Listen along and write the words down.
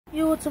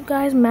Yo, what's up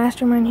guys,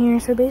 Mastermind here.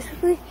 So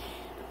basically,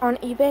 on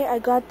eBay, I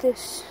got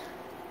this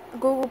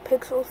Google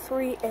Pixel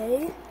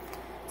 3a.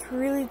 It's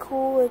really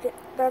cool.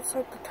 That's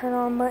like the turn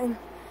on button. You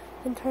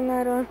can turn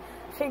that on.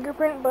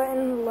 Fingerprint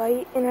button,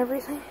 light, and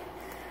everything.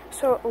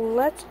 So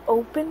let's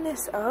open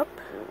this up.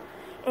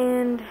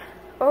 And,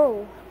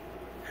 oh,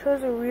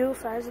 shows the real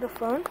size of the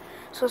phone.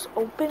 So let's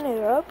open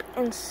it up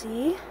and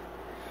see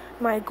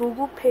my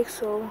Google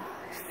Pixel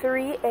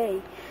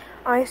 3a.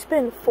 I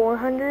spent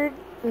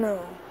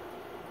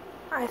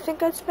I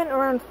think I spent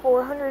around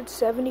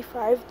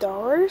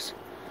 $475.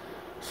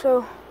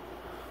 So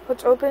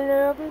let's open it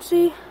up and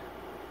see.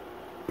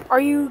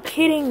 Are you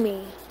kidding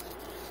me?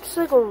 It's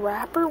like a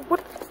wrapper.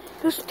 What?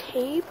 There's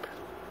tape?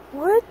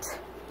 What?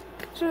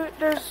 So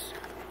there's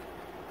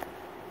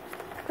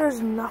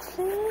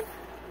nothing?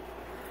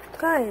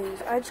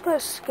 Guys, I just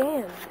got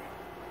scammed.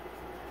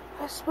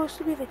 That's supposed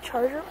to be the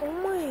charger? Oh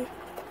my.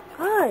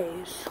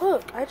 Guys,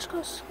 look, I just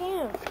got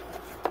scammed.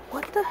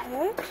 What the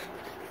heck?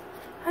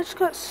 I just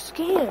got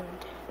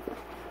scammed.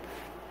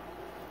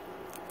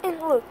 And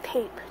look,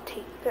 tape.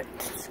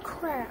 That's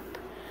crap.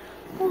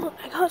 Oh, look,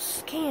 I got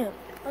scammed.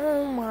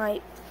 Oh my.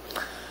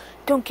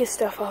 Don't get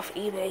stuff off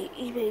eBay.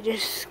 eBay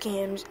just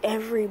scams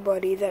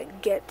everybody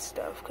that gets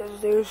stuff because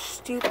there's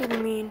stupid,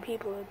 mean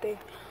people that they.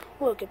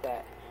 Look at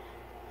that.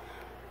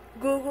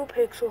 Google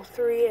Pixel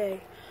 3a.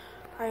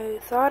 I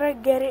thought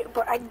I'd get it,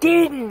 but I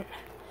didn't.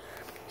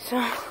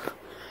 So,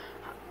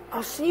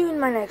 I'll see you in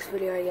my next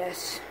video, I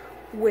guess,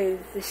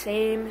 with the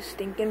same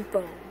stinking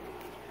phone.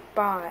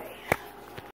 Bye.